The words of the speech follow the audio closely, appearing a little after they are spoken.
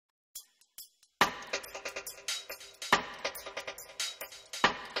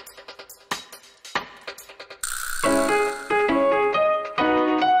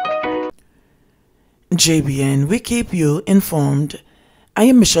JBN, we keep you informed. I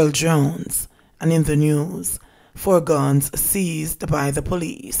am Michelle Jones, and in the news, 4 guns seized by the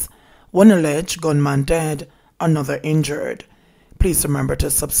police. One alleged gunman dead, another injured. Please remember to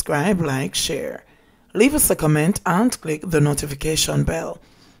subscribe, like, share. Leave us a comment and click the notification bell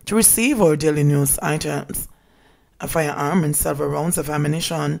to receive our daily news items. A firearm and several rounds of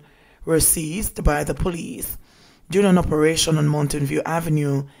ammunition were seized by the police during an operation on Mountain View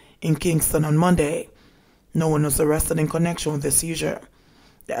Avenue in Kingston on Monday. No one was arrested in connection with the seizure.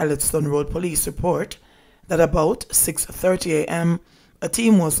 The Elliston Road Police report that about 6:30 a.m., a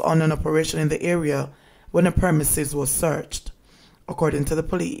team was on an operation in the area when a premises was searched. According to the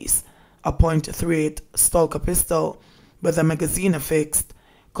police, a .38 Stalker pistol with a magazine affixed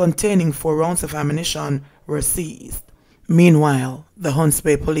containing 4 rounds of ammunition were seized. Meanwhile, the Hunts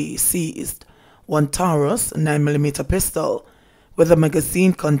Bay Police seized one Taurus 9mm pistol with a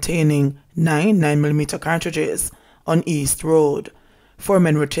magazine containing 9 9mm cartridges on East Road. 4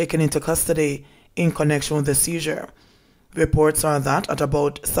 men were taken into custody in connection with the seizure. Reports are that at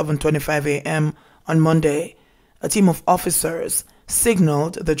about 7:25 a.m. on Monday, a team of officers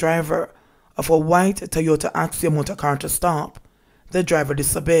signaled the driver of a white Toyota Axia motor car to stop. The driver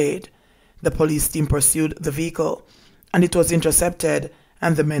disobeyed. The police team pursued the vehicle, and it was intercepted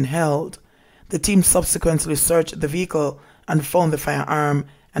and the men held. The team subsequently searched the vehicle and found the firearm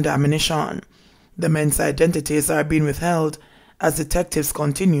and ammunition. The men's identities are being withheld as detectives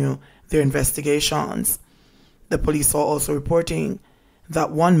continue their investigations. The police are also reporting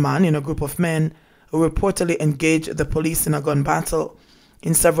that one man in a group of men who reportedly engaged the police in a gun battle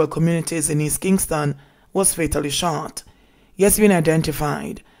in several communities in East Kingston was fatally shot. He has been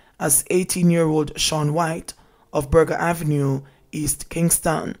identified as 18-year-old Sean White of Burger Avenue, East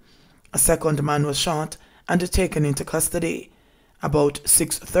Kingston. A second man was shot and taken into custody. About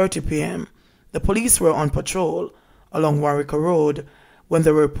 6:30 p.m., the police were on patrol along Warwick Road when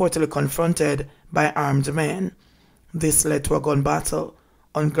they were reportedly confronted by armed men. This led to a gun battle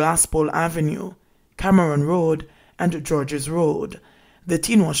on Glasspole Avenue, Cameron Road, and Georges Road. The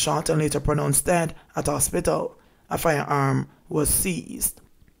teen was shot and later pronounced dead at hospital. A firearm was seized.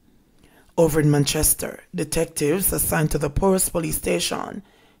 Over in Manchester, detectives assigned to the Porus police station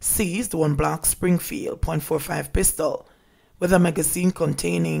seized one black Springfield .45 pistol with a magazine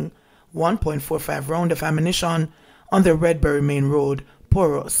containing 1.45 round of ammunition on the Redbury Main Road,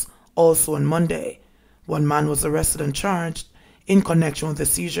 Porus, also on Monday. One man was arrested and charged in connection with the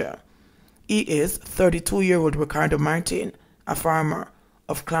seizure. He is 32-year-old Ricardo Martin, a farmer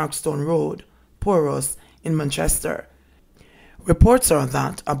of Clarkstone Road, Porus, in Manchester. Reports are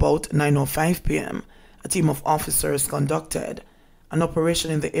that about 9:05 p.m., a team of officers conducted an operation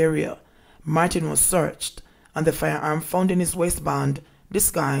in the area. Martin was searched and the firearm found in his waistband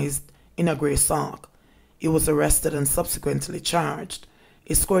disguised in a grey sock. He was arrested and subsequently charged.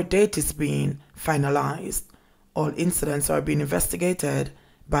 His court date is being finalized. All incidents are being investigated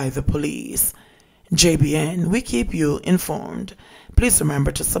by the police. JBN, we keep you informed. Please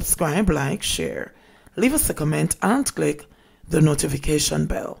remember to subscribe, like, share, leave us a comment and click the notification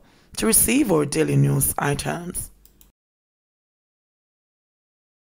bell to receive our daily news items.